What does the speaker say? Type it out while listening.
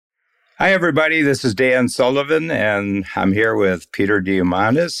Hi, everybody. This is Dan Sullivan, and I'm here with Peter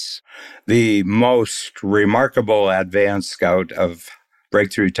Diamandis, the most remarkable advanced scout of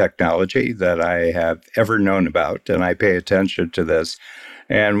breakthrough technology that I have ever known about, and I pay attention to this.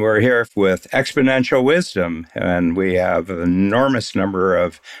 And we're here with Exponential Wisdom, and we have an enormous number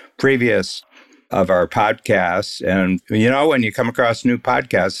of previous of our podcasts. And, when you come across new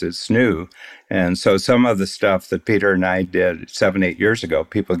podcasts, it's new. And so some of the stuff that Peter and I did 7-8 years ago,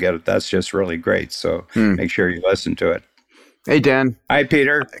 people get it. That's just really great. So make sure you listen to it. Hey, Dan. Hi,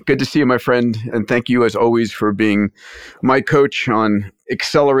 Peter. Good to see you, my friend. And thank you, as always, for being my coach on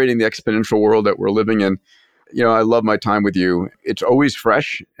accelerating the exponential world that we're living in. I love my time with you. It's always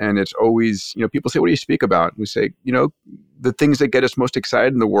fresh, and it's always, people say, what do you speak about? We say, the things that get us most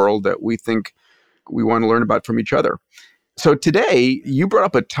excited in the world that we think we want to learn about from each other. So today, you brought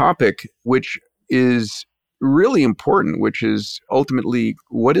up a topic which is really important, which is ultimately,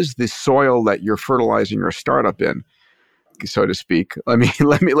 what is the soil that you're fertilizing your startup in, so to speak? Let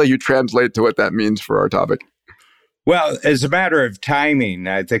me let you translate to what that means for our topic. Well, as a matter of timing,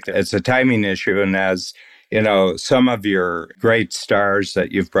 I think it's a timing issue. And as some of your great stars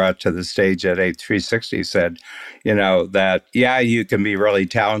that you've brought to the stage at A360 said, that, you can be really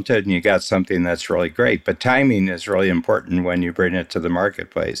talented and you got something that's really great, but timing is really important when you bring it to the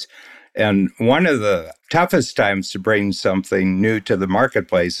marketplace. And one of the toughest times to bring something new to the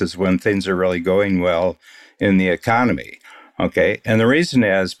marketplace is when things are really going well in the economy. Okay. And the reason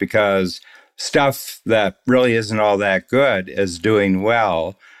is because stuff that really isn't all that good is doing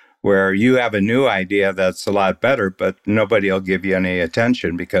well, where you have a new idea that's a lot better, but nobody will give you any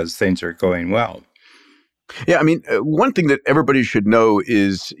attention because things are going well. Yeah, one thing that everybody should know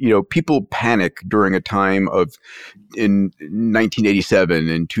is, people panic during a time in 1987,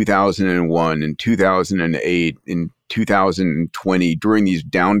 in 2001, in 2008, in 2020, during these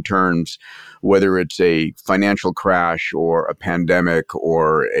downturns, whether it's a financial crash or a pandemic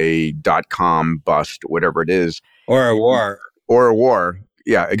or a dot-com bust, whatever it is. Or a war. Or a war.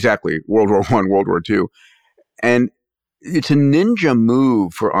 Yeah, exactly. World War I, World War II. And it's a ninja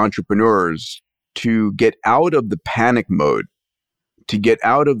move for entrepreneurs to get out of the panic mode, to get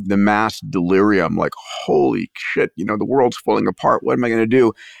out of the mass delirium, like, holy shit, the world's falling apart. What am I going to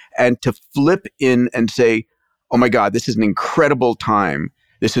do? And to flip in and say, oh my God, this is an incredible time.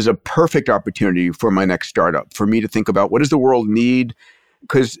 This is a perfect opportunity for my next startup, for me to think about what does the world need?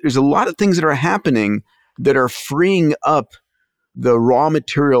 Because there's a lot of things that are happening that are freeing up the raw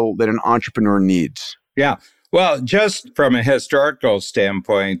material that an entrepreneur needs. Yeah. Well, just from a historical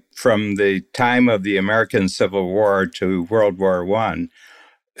standpoint, from the time of the American Civil War to World War I,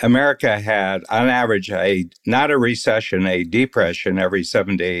 America had, on average, not a recession, a depression every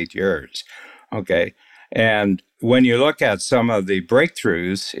 7 to 8 years. Okay. And when you look at some of the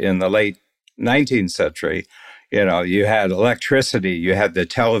breakthroughs in the late 19th century, you had electricity, you had the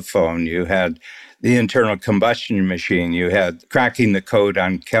telephone, you had the internal combustion machine, you had cracking the code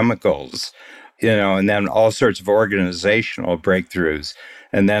on chemicals, and then all sorts of organizational breakthroughs.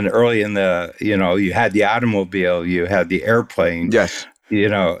 And then early in you had the automobile, you had the airplane. Yes.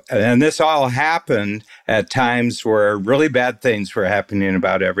 And this all happened at times where really bad things were happening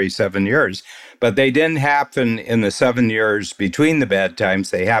about every 7 years. But they didn't happen in the 7 years between the bad times.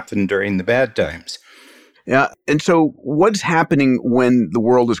 They happened during the bad times. Yeah. And so what's happening when the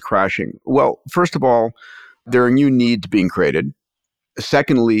world is crashing? Well, first of all, there are new needs being created.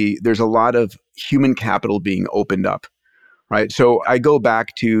 Secondly, there's a lot of human capital being opened up, right? So I go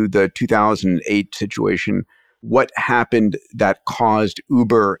back to the 2008 situation. What happened that caused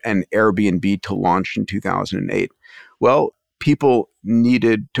Uber and Airbnb to launch in 2008? Well, people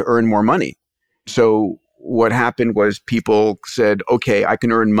needed to earn more money. So what happened was people said, okay, I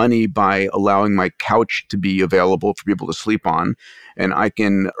can earn money by allowing my couch to be available for people to sleep on, and I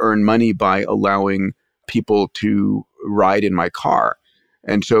can earn money by allowing people to ride in my car.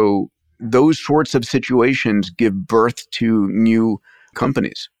 And so those sorts of situations give birth to new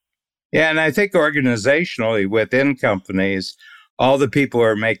companies. Yeah, and I think organizationally within companies, all the people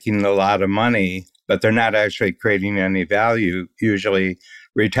are making a lot of money, but they're not actually creating any value, usually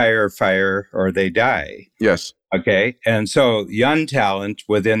retire, fire, or they die. Yes. Okay. And so young talent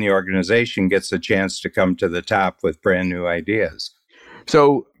within the organization gets a chance to come to the top with brand new ideas.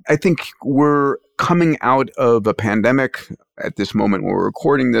 So I think we're coming out of a pandemic at this moment when we're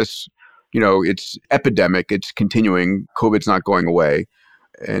recording this. It's epidemic. It's continuing. COVID's not going away.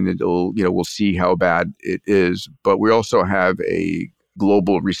 And we'll see how bad it is. But we also have a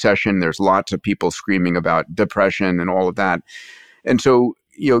global recession. There's lots of people screaming about depression and all of that. And so,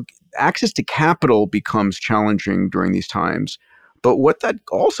 access to capital becomes challenging during these times. But what that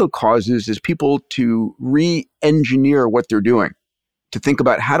also causes is people to re-engineer what they're doing, to think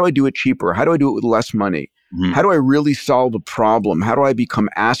about how do I do it cheaper? How do I do it with less money? Mhm. How do I really solve a problem? How do I become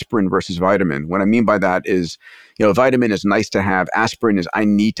aspirin versus vitamin? What I mean by that is, vitamin is nice to have. Aspirin is I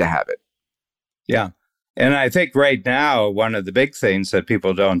need to have it. Yeah. And I think right now, one of the big things that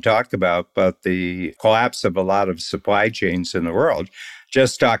people don't talk about, but the collapse of a lot of supply chains in the world,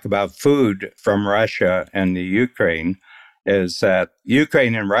 just talk about food from Russia and the Ukraine, is that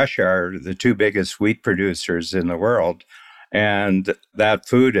Ukraine and Russia are the two biggest wheat producers in the world. And that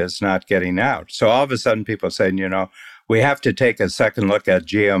food is not getting out. So all of a sudden, people are saying, we have to take a second look at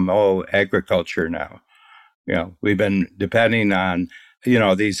GMO agriculture now. We've been depending on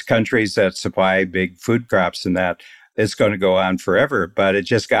these countries that supply big food crops and that it's going to go on forever, but it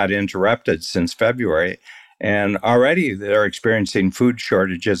just got interrupted since February. And already they're experiencing food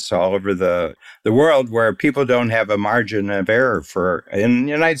shortages all over the world where people don't have a margin of error in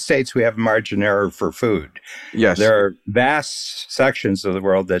the United States, we have a margin of error for food. Yes. There are vast sections of the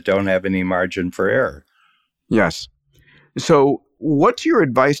world that don't have any margin for error. Yes. So what's your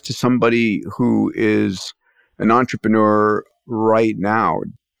advice to somebody who is an entrepreneur right now?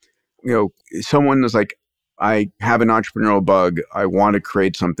 Someone is like, I have an entrepreneurial bug. I want to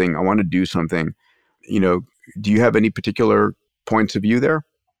create something. I want to do something. Do you have any particular points of view there?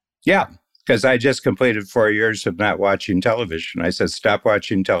 Yeah, because I just completed 4 years of not watching television. I said, stop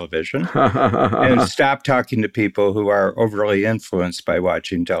watching television and stop talking to people who are overly influenced by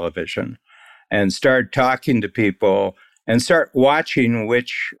watching television, and start talking to people and start watching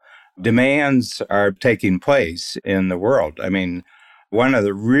which demands are taking place in the world. I mean, one of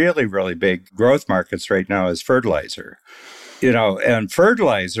the really, really big growth markets right now is fertilizer. And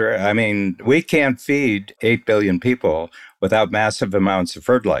fertilizer, I mean, we can't feed 8 billion people without massive amounts of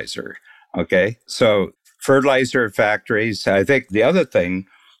fertilizer. Okay. So fertilizer factories, I think the other thing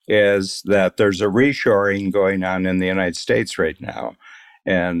is that there's a reshoring going on in the United States right now.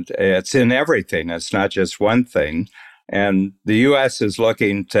 And it's in everything. It's not just one thing. And the U.S. is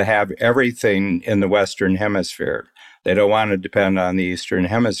looking to have everything in the Western Hemisphere. They don't want to depend on the Eastern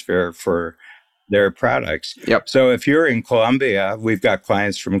Hemisphere for their products. Yep. So if you're in Colombia, we've got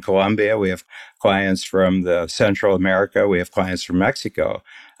clients from Colombia, we have clients from the Central America, we have clients from Mexico.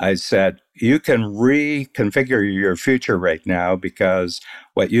 I said, you can reconfigure your future right now, because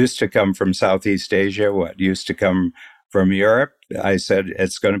what used to come from Southeast Asia, what used to come from Europe, I said,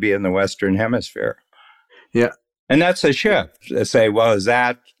 it's going to be in the Western Hemisphere. Yeah. And that's a shift. They say, well, is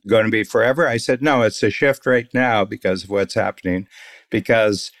that going to be forever? I said, no, it's a shift right now because of what's happening,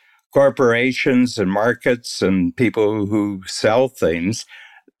 because corporations and markets and people who sell things,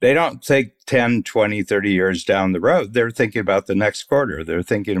 they don't think 10, 20, 30 years down the road. They're thinking about the next quarter. They're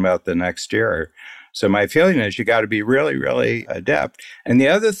thinking about the next year. So my feeling is you got to be really, really adept. And the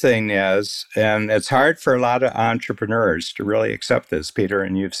other thing is, and it's hard for a lot of entrepreneurs to really accept this, Peter,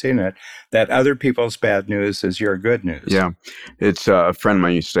 and you've seen it, that other people's bad news is your good news. Yeah. It's a friend of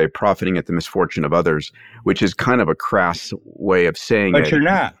mine used to say, profiting at the misfortune of others, which is kind of a crass way of saying it. But you're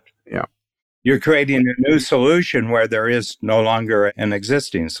not. Yeah. You're creating a new solution where there is no longer an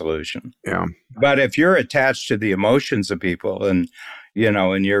existing solution. Yeah. But if you're attached to the emotions of people and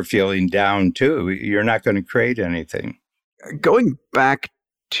you're feeling down too, you're not going to create anything. Going back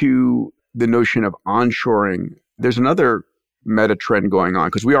to the notion of onshoring, there's another meta trend going on,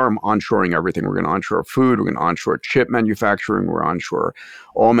 because we are onshoring everything. We're going to onshore food, we're going to onshore chip manufacturing, we're onshore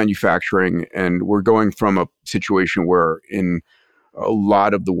all manufacturing. And we're going from a situation where in a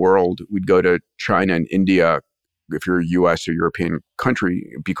lot of the world, we'd go to China and India, if you're a US or European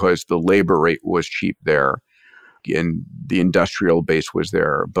country, because the labor rate was cheap there and the industrial base was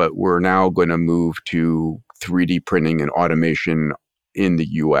there. But we're now going to move to 3D printing and automation in the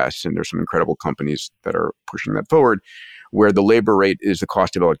US. And there's some incredible companies that are pushing that forward, where the labor rate is the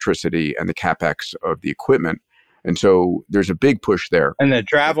cost of electricity and the CapEx of the equipment. And so there's a big push there. And the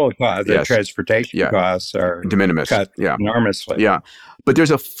travel costs, the Yes. transportation costs are de minimis. cut Yeah. enormously. Yeah. But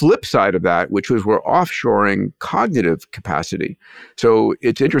there's a flip side of that, which was we're offshoring cognitive capacity. So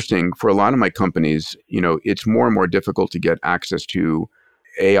it's interesting for a lot of my companies, it's more and more difficult to get access to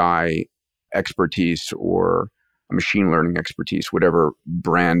AI expertise or machine learning expertise, whatever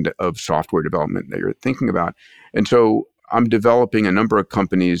brand of software development that you're thinking about. And so I'm developing a number of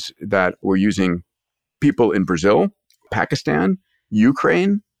companies that were using people in Brazil, Pakistan,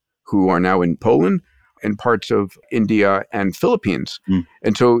 Ukraine, who are now in Poland, and parts of India and Philippines.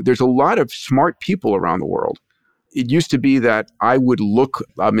 And so there's a lot of smart people around the world. It used to be that I would look,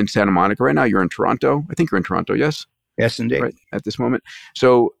 I'm in Santa Monica right now, you're in Toronto. I think you're in Toronto, yes? Yes, indeed. Right, at this moment.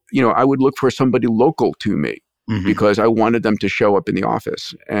 So, I would look for somebody local to me. Hmm. because I wanted them to show up in the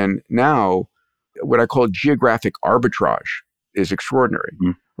office. And now what I call geographic arbitrage is extraordinary,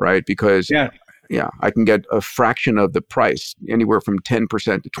 right? Because Yeah. yeah, I can get a fraction of the price, anywhere from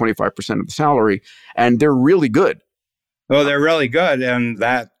 10% to 25% of the salary, and they're really good. Well, they're really good. And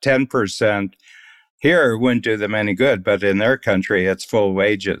that 10% here wouldn't do them any good. But in their country, it's full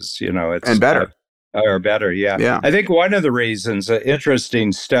wages. And better. Or better. Yeah. Yeah. I think one of the reasons, an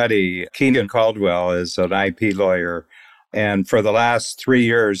interesting study, Keenan Caldwell is an IP lawyer. And for the last 3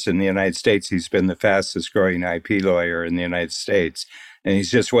 years in the United States, he's been the fastest growing IP lawyer in the United States. And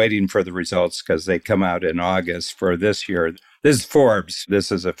he's just waiting for the results because they come out in August for this year. This is Forbes.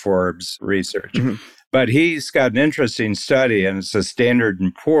 This is a Forbes research. Mm-hmm. But he's got an interesting study, and it's a Standard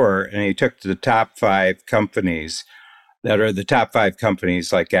 & Poor, and he took the top 5 companies that are the top 5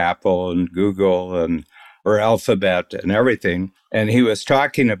 companies like Apple and Google or Alphabet and everything. And he was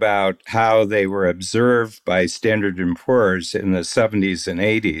talking about how they were observed by Standard & Poor's in the 70s and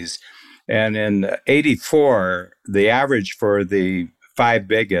 80s. And in 84, the average for the 5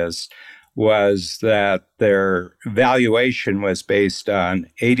 biggest was that their valuation was based on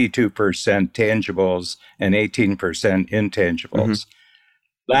 82% tangibles and 18% intangibles. Mm-hmm.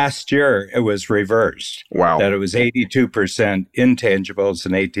 Last year, it was reversed. Wow. That it was 82% intangibles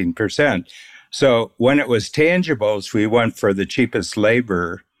and 18%. So when it was tangibles, we went for the cheapest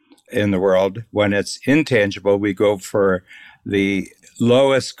labor in the world. When it's intangible, we go for the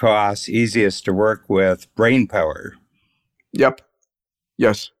lowest cost, easiest to work with brain power. Yep.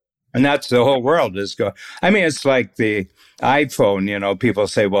 Yes. And that's the whole world is going. I mean, it's like the iPhone, people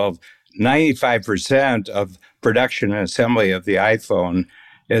say, well, 95% of production and assembly of the iPhone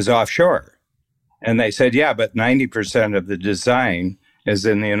is offshore. And they said, yeah, but 90% of the design is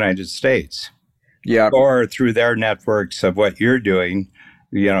in the United States. Yeah. Or through their networks of what you're doing,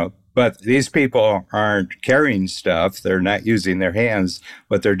 But these people aren't carrying stuff. They're not using their hands.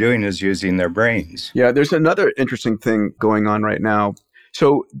 What they're doing is using their brains. Yeah, there's another interesting thing going on right now.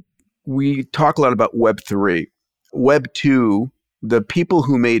 So we talk a lot about Web 3. Web 2, the people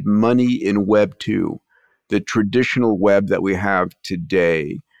who made money in Web 2, the traditional web that we have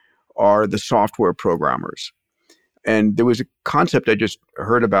today, are the software programmers. And there was a concept I just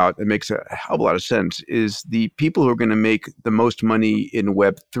heard about that makes a hell of a lot of sense, is the people who are going to make the most money in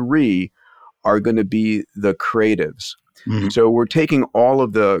Web 3 are going to be the creatives. Mm-hmm. So we're taking all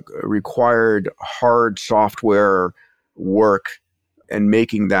of the required hard software work and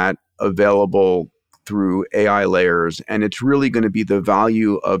making that available through AI layers. And it's really going to be the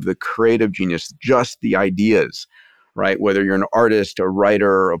value of the creative genius, just the ideas, right? Whether you're an artist, a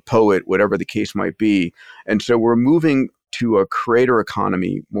writer, a poet, whatever the case might be. And so we're moving to a creator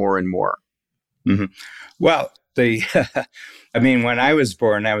economy more and more. Mm-hmm. Well, when I was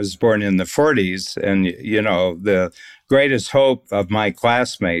born in the 40s, and, the greatest hope of my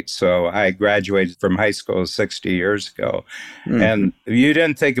classmates. So I graduated from high school 60 years ago. Mm-hmm. And you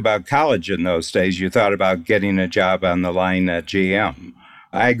didn't think about college in those days. You thought about getting a job on the line at GM.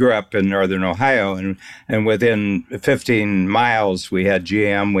 I grew up in Northern Ohio, and within 15 miles, we had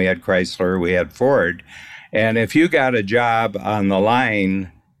GM, we had Chrysler, we had Ford. And if you got a job on the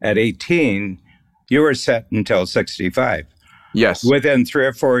line at 18, you were set until 65. Yes. Within 3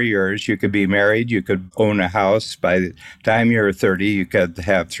 or 4 years, you could be married, you could own a house. By the time you were 30, you could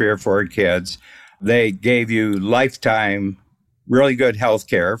have 3 or 4 kids. They gave you lifetime, really good health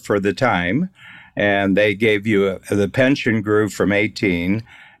care for the time. And they gave you the pension grew from 18,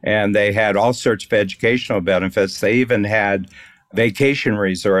 and they had all sorts of educational benefits. They even had vacation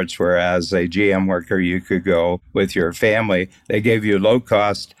resorts where, as a GM worker, you could go with your family. They gave you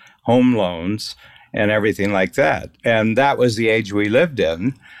low-cost home loans and everything like that. And that was the age we lived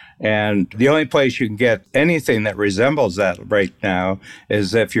in. And the only place you can get anything that resembles that right now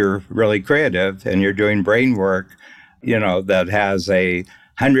is if you're really creative and you're doing brain work, that has a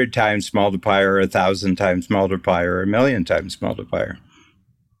 100 times multiplier, 1,000 times multiplier, 1,000,000 times multiplier.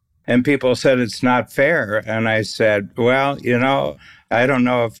 And people said it's not fair. And I said, well, I don't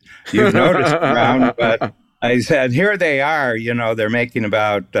know if you've noticed around, but I said, here they are, they're making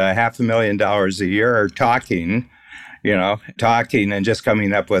about $500,000 a year talking and just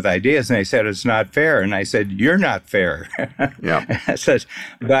coming up with ideas. And they said, it's not fair. And I said, you're not fair. Yeah. I said,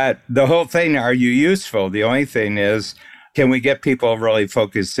 but the whole thing, are you useful? The only thing is, can we get people really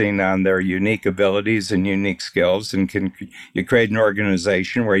focusing on their unique abilities and unique skills? And can you create an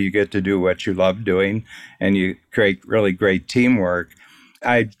organization where you get to do what you love doing and you create really great teamwork?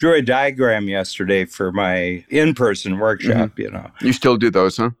 I drew a diagram yesterday for my in-person workshop, Mm-hmm. You still do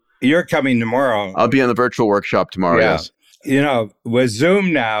those, huh? You're coming tomorrow. I'll be on the virtual workshop tomorrow, yeah. Yes. With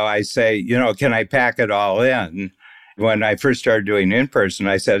Zoom now, I say, can I pack it all in? When I first started doing in person,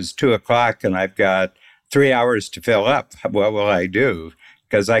 I said, it's 2:00 and I've got 3 hours to fill up. What will I do?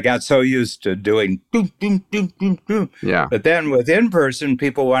 Because I got so used to doing boom, boom, boom, boom, boom. Yeah. But then with in person,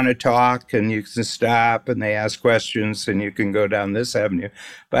 people want to talk and you can stop and they ask questions and you can go down this avenue.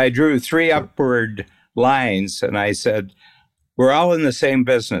 But I drew 3 upward lines and I said, we're all in the same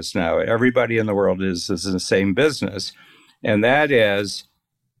business now. Everybody in the world is in the same business. And that is,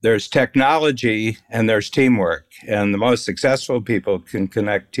 there's technology and there's teamwork. And the most successful people can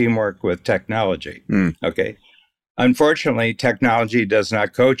connect teamwork with technology. Okay. Unfortunately, technology does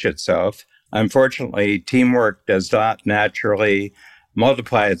not coach itself. Unfortunately, teamwork does not naturally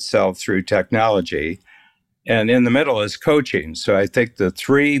multiply itself through technology. And in the middle is coaching. So I think the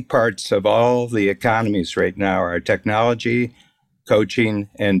 3 parts of all the economies right now are technology, coaching,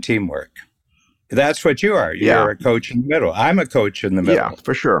 and teamwork. That's what you are. You're a coach in the middle. I'm a coach in the middle. Yeah,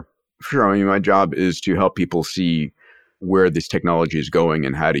 for sure. I mean, my job is to help people see where this technology is going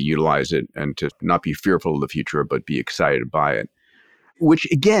and how to utilize it and to not be fearful of the future, but be excited by it. Which,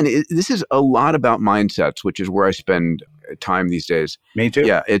 again, this is a lot about mindsets, which is where I spend time these days. Me too.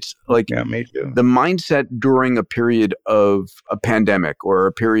 Yeah, it's like me too. The mindset during a period of a pandemic or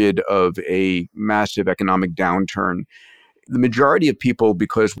a period of a massive economic downturn. The majority of people,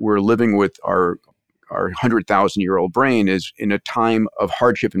 because we're living with our 100,000-year-old brain, is in a time of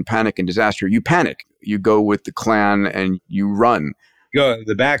hardship and panic and disaster. You panic. You go with the clan and you run. Go to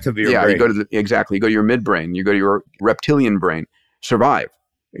the back of your brain. You go to You go to your midbrain. You go to your reptilian brain. Survive.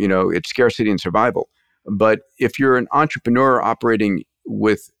 It's scarcity and survival. But if you're an entrepreneur operating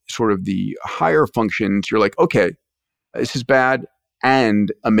with sort of the higher functions, you're like, okay, this is bad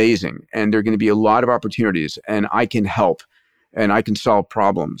and amazing. And there are going to be a lot of opportunities and I can help. And I can solve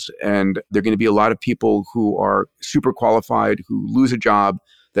problems. And there are going to be a lot of people who are super qualified, who lose a job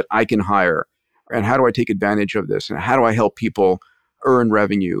that I can hire. And how do I take advantage of this? And how do I help people earn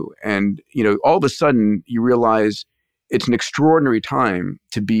revenue? And, all of a sudden you realize it's an extraordinary time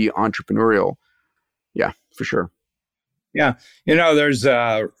to be entrepreneurial. Yeah, for sure. Yeah. There's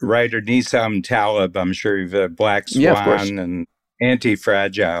a writer, Nissam Taleb, I'm sure you've heard Black Swan and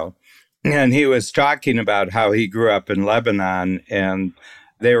Anti-Fragile. And he was talking about how he grew up in Lebanon, and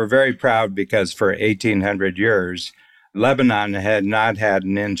they were very proud because for 1,800 years, Lebanon had not had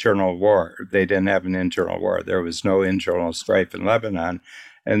an internal war. They didn't have an internal war. There was no internal strife in Lebanon.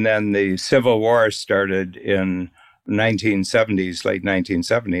 And then the civil war started in 1970s, late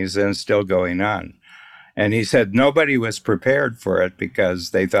 1970s, and it's still going on. And he said nobody was prepared for it because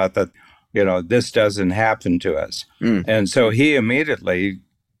they thought that, this doesn't happen to us. And so he immediately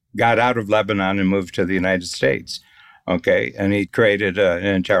got out of Lebanon and moved to the United States. Okay. And he created an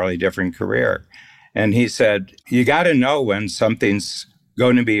entirely different career. And he said, you got to know when something's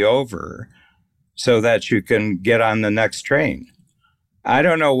going to be over so that you can get on the next train. I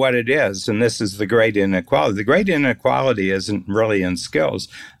don't know what it is. And this is the great inequality. The great inequality isn't really in skills.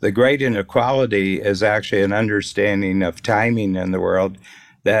 The great inequality is actually an understanding of timing in the world,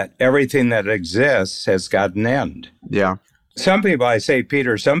 that everything that exists has got an end. Yeah. Some people, I say,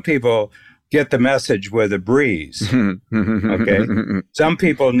 Peter, some people get the message with a breeze. Okay. Some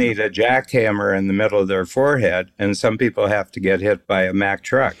people need a jackhammer in the middle of their forehead, and some people have to get hit by a Mack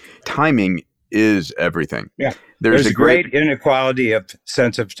truck. Timing is everything. Yeah. There's a great inequality of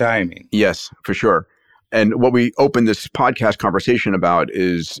sense of timing. Yes, for sure. And what we opened this podcast conversation about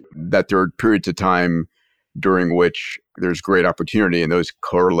is that there are periods of time during which there's great opportunity, and those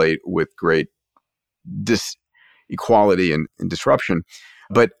correlate with great equality and disruption.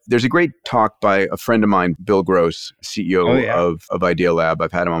 But there's a great talk by a friend of mine, Bill Gross, CEO of Idea Lab.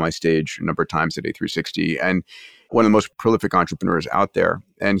 I've had him on my stage a number of times at A360, and one of the most prolific entrepreneurs out there.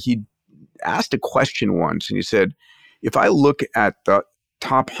 And he asked a question once, and he said, if I look at the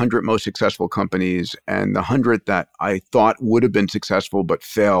top 100 most successful companies and the 100 that I thought would have been successful but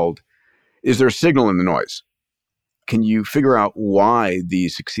failed, is there a signal in the noise? Can you figure out why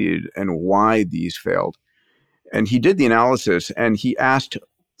these succeeded and why these failed? And he did the analysis, and he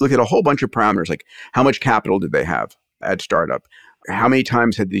look at a whole bunch of parameters, like how much capital did they have at startup? How many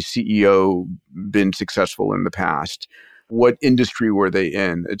times had the CEO been successful in the past? What industry were they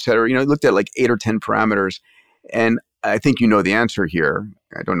in, et cetera? He looked at like 8 or 10 parameters. And I think you know the answer here.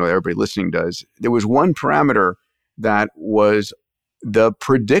 I don't know if everybody listening does. There was one parameter that was the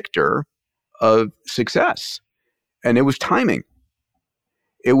predictor of success, and it was timing.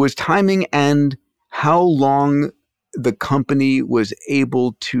 It was timing and how long the company was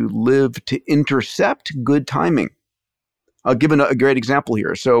able to live to intercept good timing. I'll give a great example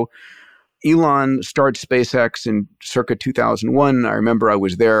here. So Elon starts SpaceX in circa 2001. I remember I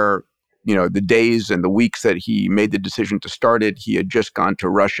was there, the days and the weeks that he made the decision to start it. He had just gone to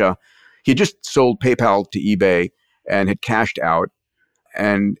Russia. He had just sold PayPal to eBay and had cashed out.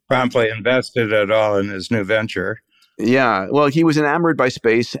 And promptly invested it all in his new venture. yeah, well, he was enamored by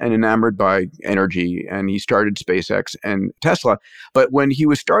space and enamored by energy, and he started SpaceX and Tesla. But when he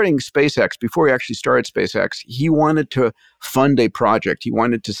was starting SpaceX, before he actually started SpaceX, he wanted to fund a project. He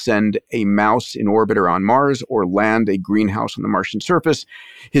wanted to send a mouse in orbit around Mars or land a greenhouse on the Martian surface.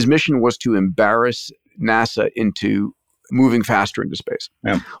 His mission was to embarrass NASA into moving faster into space.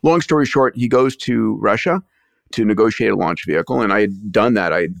 Yeah. Long story short, he goes to Russia to negotiate a launch vehicle. And I had done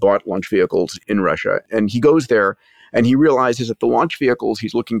that. I had bought launch vehicles in Russia. And he goes there and he realizes that the launch vehicles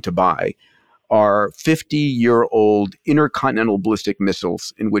he's looking to buy are 50-year-old intercontinental ballistic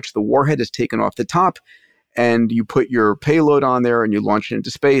missiles in which the warhead is taken off the top and you put your payload on there and you launch it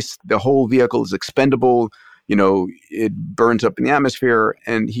into space. The whole vehicle is expendable. It burns up in the atmosphere.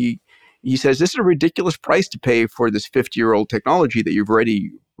 And he says, this is a ridiculous price to pay for this 50-year-old technology that you've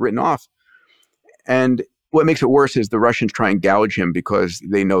already written off. And what makes it worse is the Russians try and gouge him because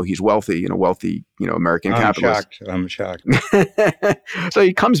they know he's wealthy, American capitalist. I'm shocked. So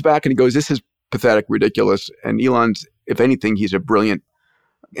he comes back and he goes, this is pathetic, ridiculous. And Elon's, if anything, he's a brilliant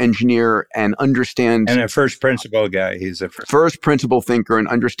engineer and understands. And a first principle guy. He's a first principle thinker and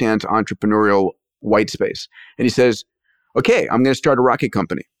understands entrepreneurial white space. And he says, okay, I'm going to start a rocket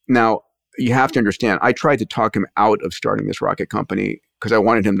company. Now, you have to understand, I tried to talk him out of starting this rocket company because I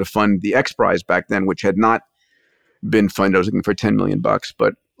wanted him to fund the X Prize back then, which had not been funded. I was looking for $10 million.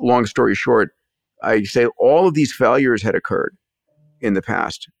 But long story short, I say all of these failures had occurred in the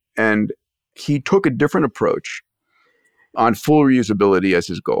past. And he took a different approach on full reusability as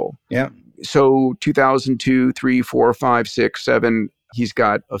his goal. Yeah. So 2002, 3, 4, 5, 6, 7, he's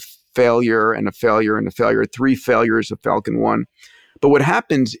got a failure and a failure and a failure, 3 failures of Falcon 1. But what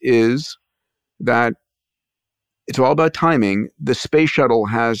happens is that it's all about timing. The space shuttle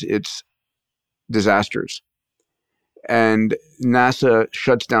has its disasters. And NASA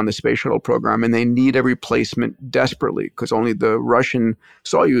shuts down the space shuttle program and they need a replacement desperately because only the Russian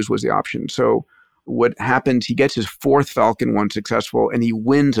Soyuz was the option. So what happens, he gets his 4th Falcon 1 successful and he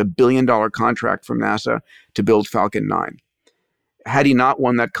wins a $1 billion contract from NASA to build Falcon 9. Had he not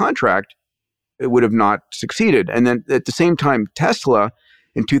won that contract, it would have not succeeded. And then at the same time, Tesla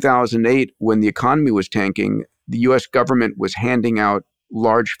in 2008, when the economy was tanking, the US government was handing out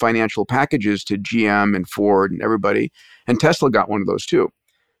large financial packages to GM and Ford and everybody. And Tesla got one of those too.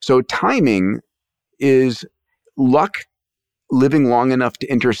 So timing is luck living long enough to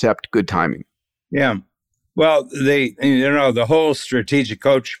intercept good timing. Yeah. Well, the whole strategic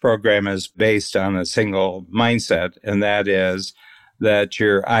coach program is based on a single mindset, and that is that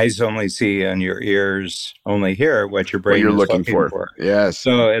your eyes only see and your ears only hear what your brain is looking for. Yes.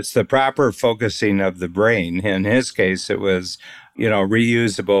 So it's the proper focusing of the brain. In his case, it was,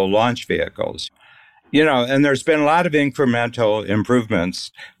 reusable launch vehicles. And there's been a lot of incremental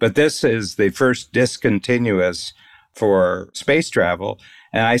improvements, but this is the first discontinuous for space travel.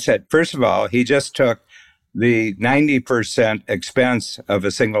 And I said, first of all, he just took the 90% expense of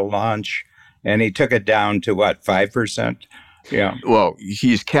a single launch and he took it down to 5%? Yeah. Well,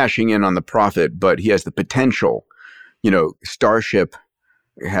 he's cashing in on the profit, but he has the potential. Starship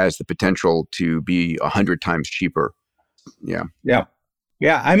has the potential to be 100 times cheaper. Yeah. Yeah.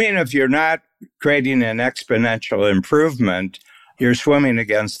 Yeah. I mean, if you're not creating an exponential improvement, you're swimming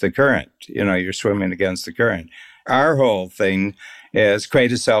against the current. You're swimming against the current. Our whole thing is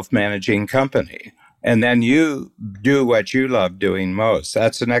create a self-managing company. And then you do what you love doing most.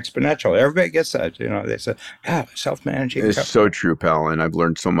 That's an exponential. Everybody gets that. They say, self-managing It's company. So true, pal. And I've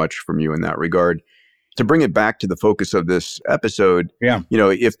learned so much from you in that regard. To bring it back to the focus of this episode,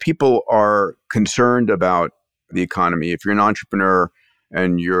 if people are concerned about the economy, if you're an entrepreneur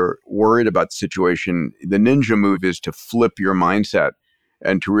and you're worried about the situation, the ninja move is to flip your mindset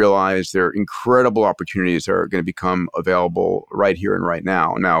and to realize there are incredible opportunities that are going to become available right here and right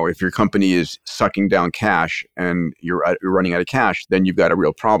now. Now, if your company is sucking down cash and you're running out of cash, then you've got a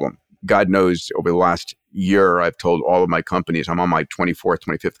real problem. God knows over the last year, I've told all of my companies, I'm on my 24th,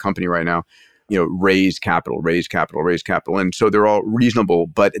 25th company right now, raise capital. And so they're all reasonable.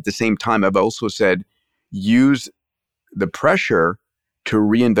 But at the same time, I've also said, use the pressure to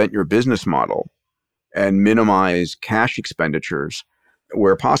reinvent your business model and minimize cash expenditures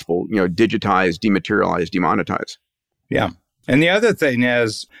where possible, digitize, dematerialize, demonetize. Yeah. And the other thing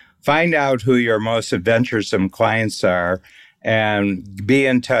is find out who your most adventuresome clients are and be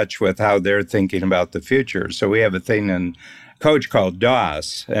in touch with how they're thinking about the future. So we have a thing in coach called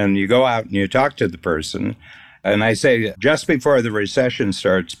DOS, and you go out and you talk to the person. And I say, just before the recession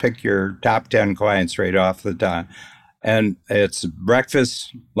starts, pick your top 10 clients right off the top. And it's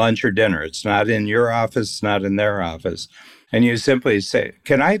breakfast, lunch, or dinner. It's not in your office, it's not in their office. And you simply say,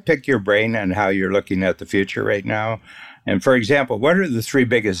 can I pick your brain on how you're looking at the future right now? And for example, what are the three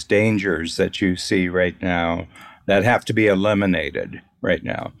biggest dangers that you see right now that have to be eliminated right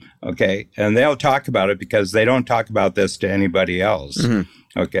now? Okay. And they'll talk about it because they don't talk about this to anybody else.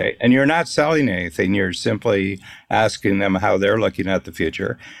 Mm-hmm. Okay. And you're not selling anything. You're simply asking them how they're looking at the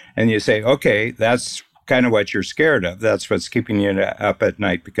future. And you say, okay, that's kind of what you're scared of. That's what's keeping you up at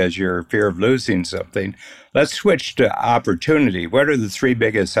night because you're fear of losing something. Let's switch to opportunity. What are the three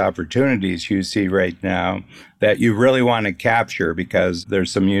biggest opportunities you see right now that you really want to capture because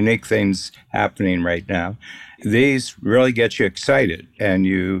there's some unique things happening right now? These really get you excited, and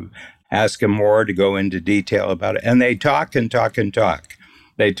you ask them more to go into detail about it. And they talk and talk and talk.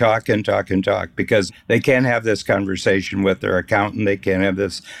 They talk and talk and talk because they can't have this conversation with their accountant. They can't have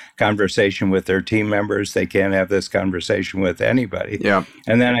this conversation with their team members. They can't have this conversation with anybody. Yeah.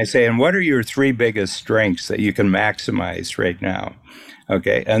 And then I say, and what are your three biggest strengths that you can maximize right now?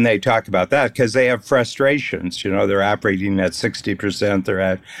 Okay. And they talk about that because they have frustrations. They're operating at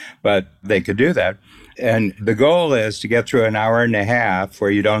 60%, but they could do that. And the goal is to get through an hour and a half where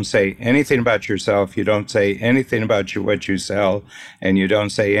you don't say anything about yourself, you don't say anything about what you sell, and you don't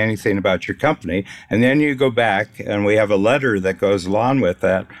say anything about your company. And then you go back, and we have a letter that goes along with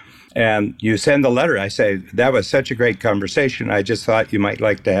that. And you send the letter. I say, that was such a great conversation. I just thought you might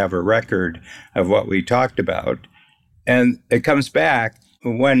like to have a record of what we talked about. And it comes back.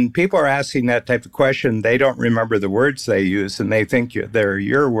 When people are asking that type of question, they don't remember the words they use, and they think they're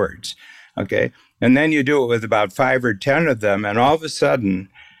your words. Okay. And then you do it with about 5 or 10 of them. And all of a sudden,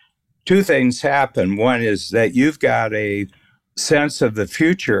 two things happen. One is that you've got a sense of the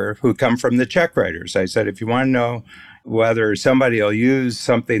future who come from the check writers. I said, if you want to know whether somebody will use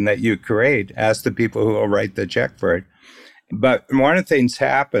something that you create, ask the people who will write the check for it. But one of the things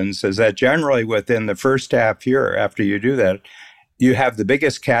happens is that generally within the first half year after you do that, you have the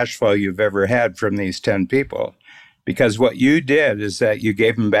biggest cash flow you've ever had from these 10 people. Because what you did is that you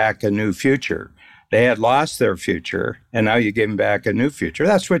gave them back a new future. They had lost their future, and now you give them back a new future.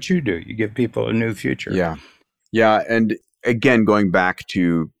 That's what you do. You give people a new future. Yeah. Yeah. And again, going back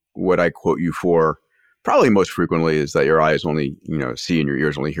to what I quote you for probably most frequently is that your eyes only, see and your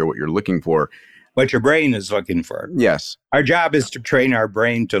ears only hear what you're looking for. What your brain is looking for. Yes. Our job is to train our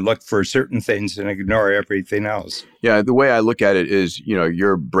brain to look for certain things and ignore everything else. Yeah. The way I look at it is,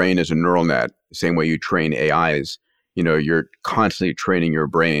 your brain is a neural net, the same way you train AIs. You're constantly training your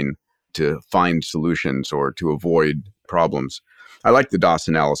brain to find solutions or to avoid problems. I like the DOS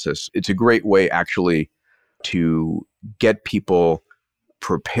analysis. It's a great way actually to get people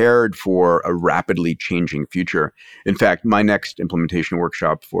prepared for a rapidly changing future. In fact, my next implementation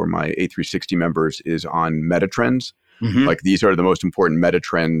workshop for my A360 members is on metatrends. Mm-hmm. Like these are the most important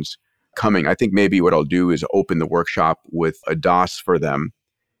metatrends coming. I think maybe what I'll do is open the workshop with a DOS for them,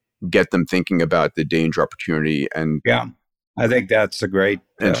 get them thinking about the danger, opportunity, and I think that's a great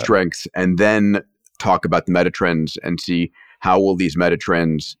and strengths, and then talk about the metatrends and see how will these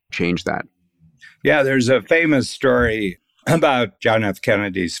metatrends change that. Yeah, there's a famous story about John F.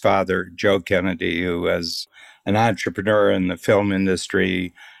 Kennedy's father, Joe Kennedy, who was an entrepreneur in the film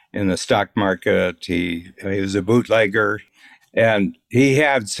industry, in the stock market. He was a bootlegger, and he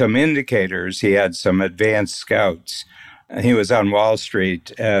had some indicators. He had some advanced scouts. He was on Wall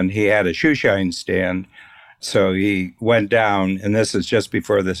Street, and he had a shoe shine stand. So he went down, and this is just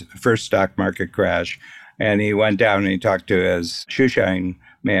before the first stock market crash, and he went down and he talked to his shoe shine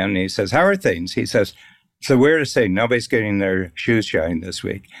man, and he says, how are things? He says, it's the weirdest thing. Nobody's getting their shoes shined this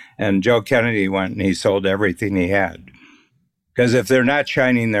week. And Joe Kennedy went and he sold everything he had. Because if they're not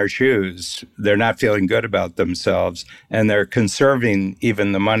shining their shoes, they're not feeling good about themselves, and they're conserving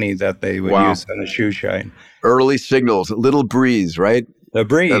even the money that they would use on a shoe shine. Early signals, a little breeze, right? The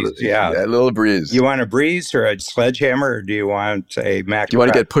breeze, yeah. A little breeze. You want a breeze or a sledgehammer, or do you want a Mack? Do you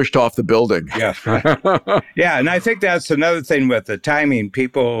want to get pushed off the building? Yeah. Yeah, and I think that's another thing with the timing.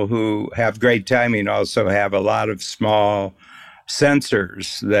 People who have great timing also have a lot of small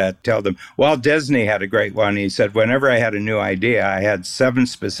sensors that tell them. Walt Disney had a great one. He said, whenever I had a new idea, I had 7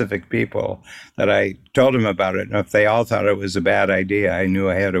 specific people that I told them about it. And if they all thought it was a bad idea, I knew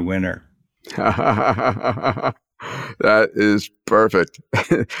I had a winner. That is perfect.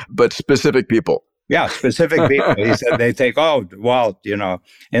 But specific people. Yeah, specific people. He said they think, oh, Walt,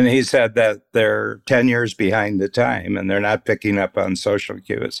 and he said that they're 10 years behind the time and they're not picking up on social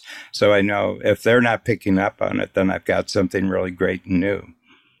cues. So I know if they're not picking up on it, then I've got something really great and new.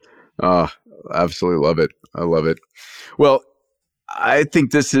 Oh, absolutely love it. I love it. Well, I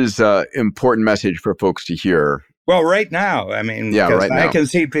think this is an important message for folks to hear. Well, right now, I mean, Yeah, right now. I can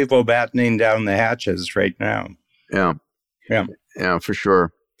see people battening down the hatches right now. Yeah. Yeah. Yeah, for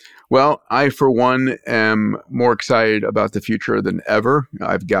sure. Well, I, for one, am more excited about the future than ever.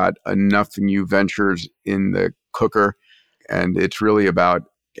 I've got enough new ventures in the cooker, and it's really about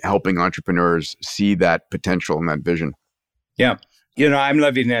helping entrepreneurs see that potential and that vision. Yeah. I'm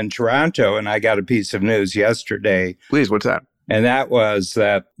living in Toronto, and I got a piece of news yesterday. Please, what's that? And that was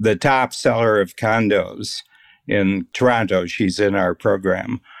that the top seller of condos in Toronto, she's in our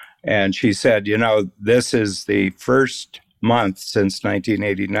program, and she said, this is the first month since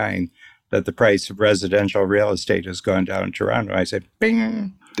 1989 that the price of residential real estate has gone down in Toronto. I said,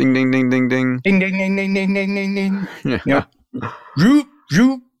 bing. Ding, ding, ding, ding, ding. Ding, ding, ding, ding, ding, ding, ding, ding. Yeah. Zoop,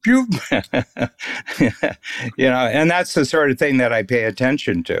 zoop, zoop. And that's the sort of thing that I pay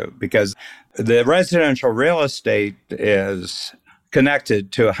attention to, because the residential real estate is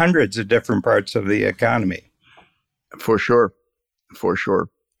connected to hundreds of different parts of the economy. For sure. For sure.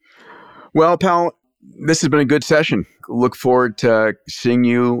 Well, pal, this has been a good session. Look forward to seeing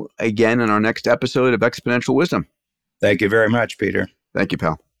you again in our next episode of Exponential Wisdom. Thank you very much, Peter. Thank you,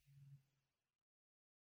 pal.